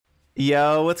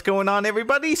Yo, what's going on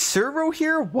everybody? Servo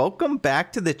here. Welcome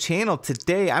back to the channel.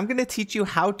 Today I'm going to teach you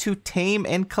how to tame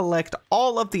and collect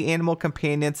all of the animal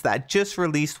companions that just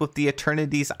released with the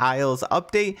Eternity's Isles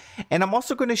update, and I'm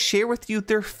also going to share with you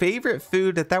their favorite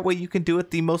food. That way you can do it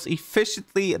the most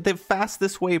efficiently, the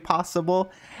fastest way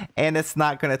possible, and it's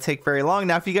not going to take very long.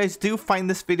 Now if you guys do find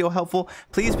this video helpful,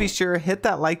 please be sure to hit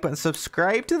that like button,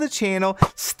 subscribe to the channel.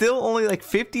 Still only like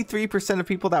 53% of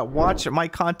people that watch my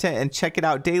content and check it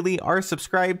out daily are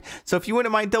subscribed, so if you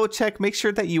wouldn't mind double check, make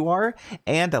sure that you are,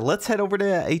 and let's head over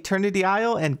to Eternity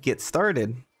Isle and get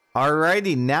started.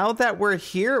 Alrighty, now that we're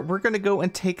here, we're going to go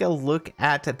and take a look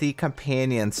at the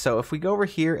companions. So if we go over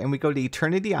here and we go to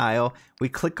Eternity Isle, we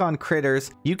click on critters,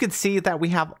 you can see that we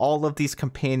have all of these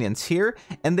companions here,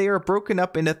 and they are broken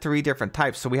up into 3 different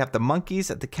types. So we have the monkeys,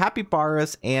 the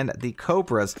capybaras, and the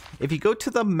cobras. If you go to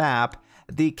the map,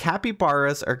 the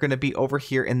capybaras are going to be over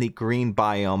here in the green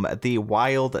biome, the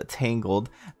wild tangled.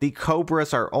 The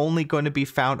cobras are only going to be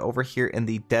found over here in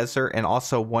the desert, and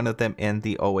also one of them in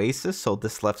the oasis, so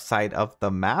this left side of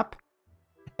the map.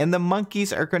 And the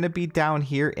monkeys are going to be down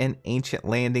here in Ancient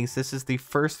Landings. This is the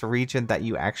first region that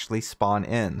you actually spawn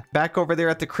in. Back over there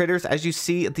at the critters, as you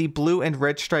see, the blue and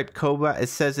red striped cobra, it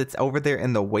says it's over there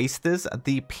in the wastes.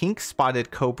 The pink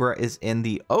spotted cobra is in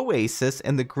the oasis,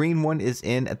 and the green one is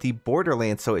in the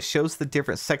borderlands. So it shows the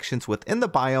different sections within the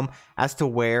biome as to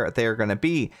where they're going to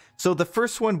be. So the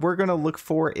first one we're going to look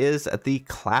for is the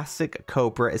classic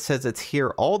cobra. It says it's here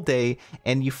all day,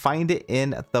 and you find it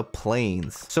in the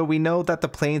plains. So we know that the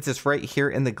plains is right here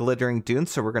in the glittering dunes,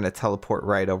 so we're going to teleport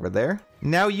right over there.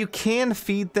 Now you can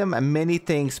feed them many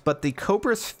things, but the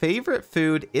cobra's favorite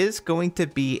food is going to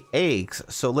be eggs.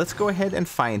 So let's go ahead and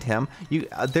find him.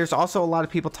 There's also a lot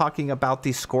of people talking about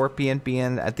the scorpion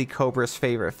being the cobra's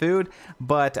favorite food,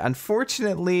 but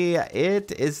unfortunately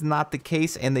it is not the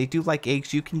case, and they do like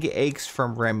eggs. You can get eggs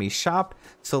from Remy's shop,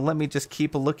 so let me just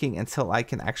keep looking until I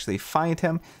can actually find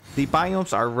him. The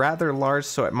biomes are rather large,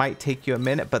 so it might take you a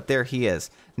minute, but there he is.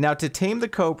 Now to tame the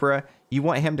cobra, you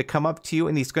want him to come up to you,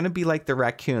 and he's going to be like the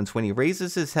raccoons. When he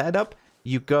raises his head up,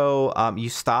 you go, you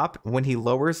stop. When he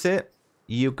lowers it,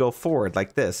 you go forward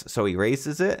like this. So he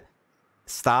raises it,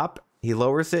 stop, he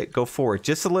lowers it, go forward.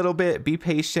 Just a little bit, be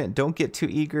patient, don't get too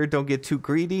eager, don't get too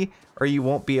greedy, or you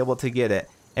won't be able to get it.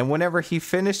 And whenever he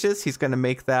finishes, he's going to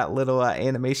make that little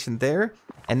animation there.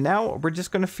 And now we're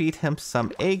just going to feed him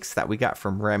some eggs that we got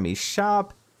from Remy's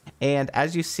shop. And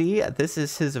as you see, this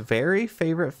is his very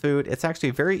favorite food. It's actually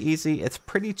very easy. It's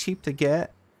pretty cheap to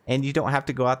get, and you don't have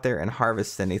to go out there and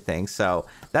harvest anything. So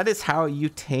that is how you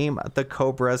tame the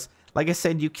cobras. Like I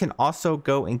said, you can also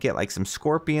go and get like some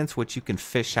scorpions, which you can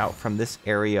fish out from this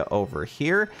area over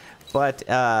here. But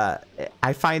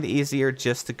I find it easier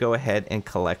just to go ahead and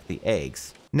collect the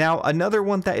eggs. Now, another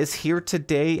one that is here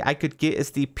today I could get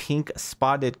is the pink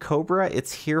spotted cobra.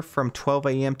 It's here from 12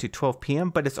 a.m. to 12 p.m.,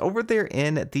 but it's over there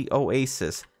in the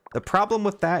oasis. The problem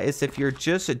with that is if you're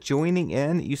just joining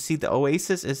in, you see the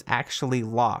oasis is actually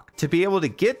locked. To be able to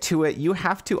get to it, you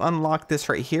have to unlock this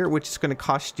right here, which is going to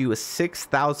cost you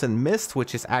 6,000 mist,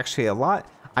 which is actually a lot.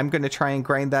 I'm going to try and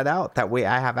grind that out. That way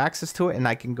I have access to it, and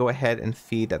I can go ahead and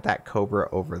feed that cobra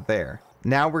over there.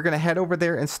 Now we're going to head over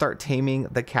there and start taming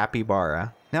the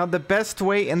capybara. Now the best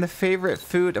way and the favorite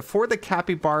food for the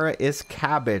capybara is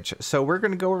cabbage. So we're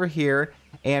going to go over here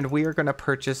and we are going to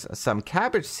purchase some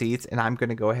cabbage seeds, and I'm going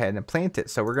to go ahead and plant it.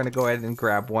 So we're going to go ahead and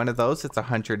grab one of those. It's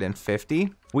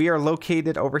 150. We are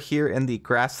located over here in the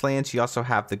grasslands. You also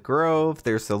have the grove,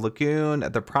 there's the lagoon,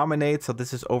 the promenade. So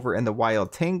this is over in the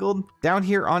wild tangled. Down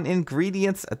here on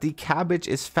ingredients, the cabbage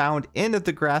is found in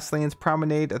the grasslands,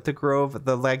 promenade, the grove,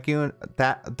 the lagoon,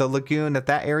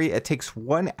 that area. It takes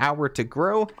 1 hour to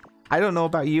grow. I don't know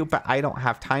about you, but I don't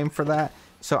have time for that.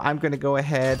 So I'm going to go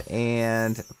ahead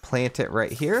and plant it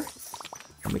right here.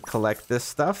 Let me collect this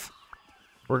stuff.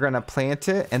 We're going to plant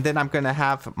it, and then I'm going to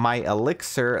have my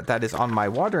elixir that is on my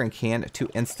watering can to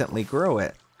instantly grow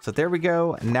it. So there we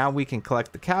go. Now we can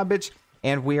collect the cabbage,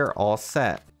 and we are all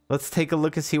set. Let's take a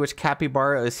look and see which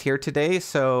capybara is here today.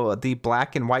 So the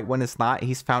black and white one is not.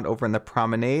 He's found over in the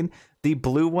promenade. The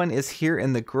blue one is here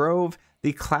in the grove.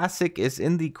 The classic is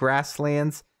in the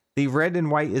grasslands. The red and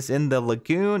white is in the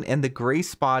lagoon, and the gray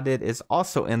spotted is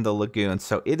also in the lagoon.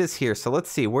 So it is here. So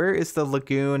let's see, where is the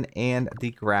lagoon and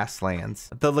the grasslands?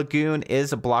 The lagoon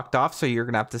is blocked off, so you're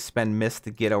going to have to spend mist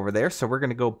to get over there. So we're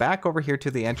going to go back over here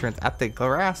to the entrance at the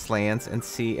grasslands and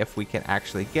see if we can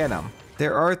actually get them.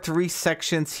 There are 3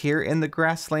 sections here in the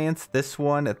grasslands. This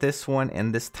one,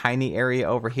 and this tiny area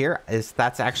over here.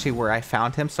 That's actually where I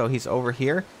found him. So he's over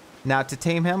here. Now to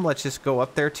tame him, let's just go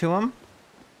up there to him.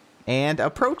 and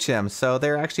approach him. So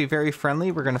they're actually very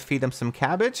friendly. We're going to feed him some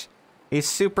cabbage. He's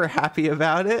super happy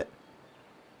about it.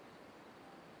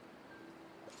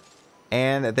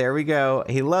 And there we go.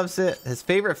 He loves it. His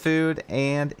favorite food,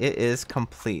 and it is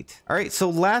complete. All right, so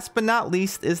last but not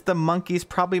least is the monkeys,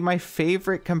 probably my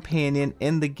favorite companion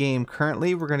in the game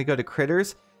currently. We're going to go to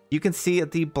critters. You can see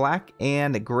the black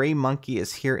and gray monkey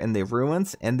is here in the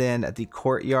ruins, and then the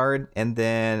courtyard, and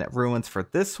then ruins for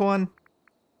this one.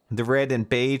 The red and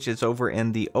beige is over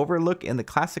in the overlook, and the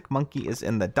classic monkey is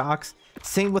in the docks.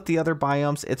 Same with the other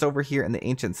biomes. It's over here in the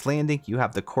Ancient's Landing. You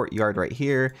have the courtyard right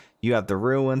here. You have the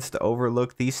ruins, the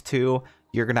overlook. These two,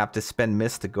 you're going to have to spend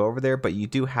mist to go over there, but you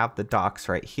do have the docks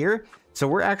right here. So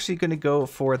we're actually going to go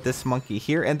for this monkey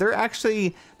here. And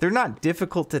they're not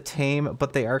difficult to tame,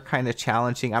 but they are kind of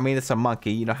challenging. I mean, it's a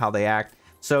monkey. You know how they act.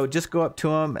 So just go up to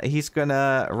him. He's going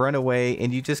to run away,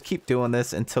 and you just keep doing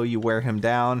this until you wear him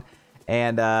down.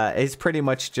 And it's pretty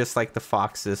much just like the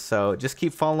foxes. So just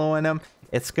keep following them.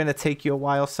 It's going to take you a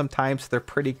while sometimes. They're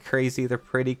pretty crazy. They're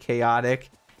pretty chaotic.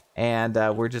 And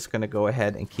we're just going to go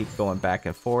ahead and keep going back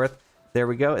and forth. There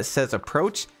we go. It says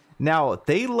approach. Now,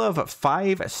 they love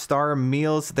 5-star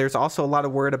meals. There's also a lot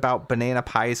of word about banana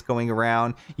pies going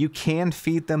around. You can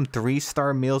feed them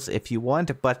 3-star meals if you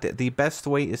want, but the best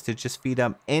way is to just feed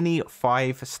them any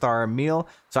 5-star meal.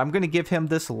 So I'm going to give him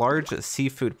this large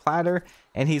seafood platter,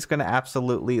 and he's going to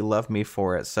absolutely love me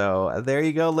for it. So there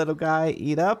you go, little guy.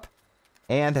 Eat up.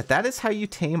 And that is how you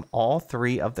tame all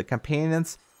 3 of the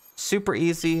companions. Super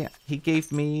easy. He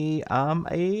gave me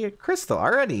a crystal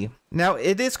already. Now,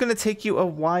 it is going to take you a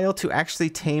while to actually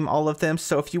tame all of them.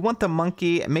 So if you want the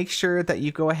monkey, make sure that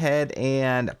you go ahead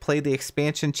and play the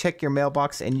expansion. Check your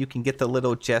mailbox and you can get the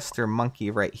little jester monkey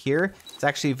right here. It's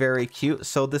actually very cute.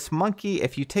 So this monkey,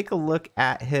 if you take a look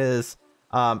at his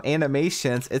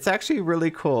animations, it's actually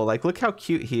really cool. Like, look how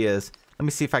cute he is. Let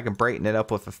me see if I can brighten it up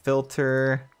with a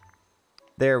filter.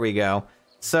 There we go.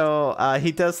 So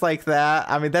he does like that.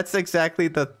 I mean, that's exactly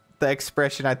the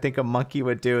expression I think a monkey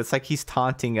would do. It's like he's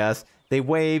taunting us. They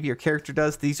wave, your character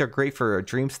does. These are great for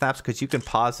dream snaps because you can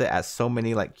pause it at so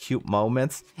many like cute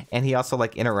moments. And he also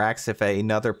like interacts if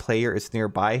another player is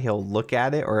nearby, he'll look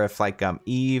at it. Or if like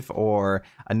Eve or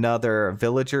another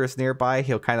villager is nearby,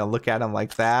 he'll kind of look at him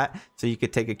like that. So you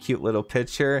could take a cute little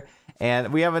picture.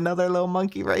 And we have another little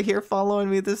monkey right here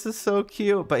following me. This is so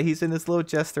cute, but he's in his little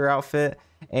jester outfit.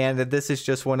 And this is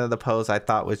just one of the poses I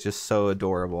thought was just so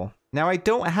adorable. Now, I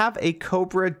don't have a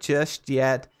Cobra just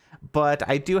yet, but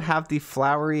I do have the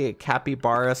flowery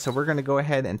Capybara. So we're going to go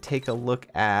ahead and take a look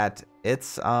at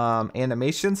its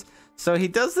animations. So he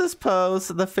does this pose.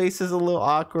 The face is a little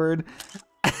awkward.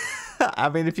 I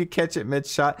mean, if you catch it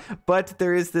mid-shot. But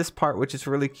there is this part which is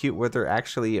really cute where they're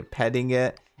actually petting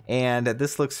it. And it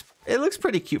looks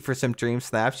pretty cute for some dream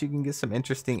snaps. You can get some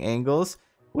interesting angles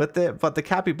with it, but the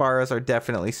capybaras are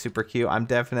definitely super cute. I'm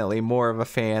definitely more of a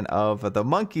fan of the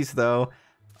monkeys though,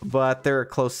 but they're a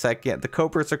close second. The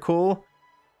cobras are cool,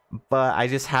 but I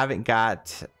just haven't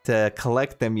got to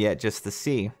collect them yet just to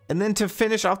see. And then to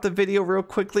finish off the video real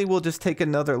quickly, we'll just take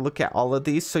another look at all of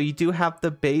these. So you do have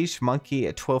the beige monkey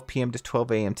at 12 p.m. to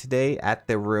 12 a.m. today at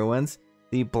the ruins.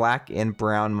 The black and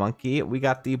brown monkey. We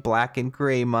got the black and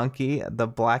gray monkey, the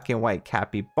black and white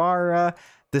capybara.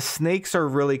 The snakes are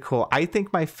really cool. I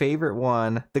think my favorite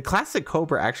one, the classic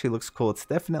Cobra actually looks cool. It's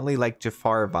definitely like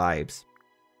Jafar vibes.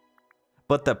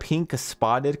 But the pink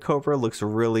spotted Cobra looks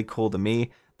really cool to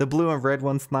me. The blue and red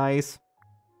one's nice.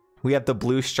 We have the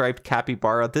blue striped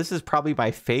capybara. This is probably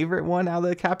my favorite one out of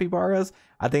the capybaras.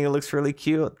 I think it looks really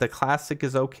cute. The classic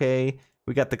is okay.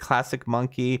 We got the classic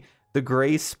monkey. The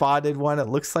gray spotted one, it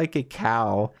looks like a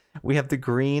cow. We have the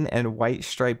green and white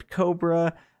striped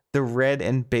cobra, the red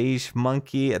and beige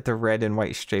monkey, the red and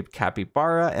white striped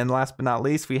capybara, and last but not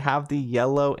least, we have the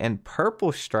yellow and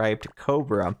purple striped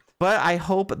cobra. But I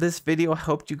hope this video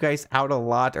helped you guys out a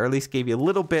lot, or at least gave you a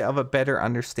little bit of a better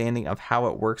understanding of how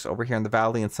it works over here in the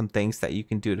valley and some things that you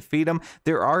can do to feed them.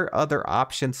 There are other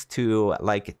options to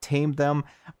like tame them,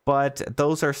 but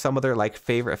those are some of their like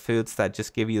favorite foods that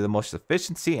just give you the most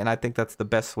efficiency, and I think that's the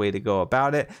best way to go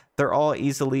about it. They're all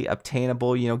easily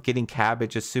obtainable. You know, getting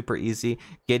cabbage is super easy.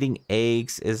 Getting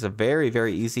eggs is very,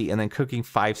 very easy, and then cooking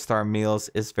 5-star meals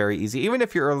is very easy. Even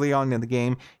if you're early on in the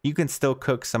game, you can still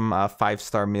cook some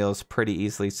 5-star meals pretty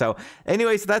easily. So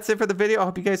anyways, that's it for the video. I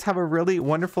hope you guys have a really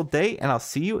wonderful day, and I'll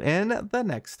see you in the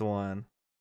next one.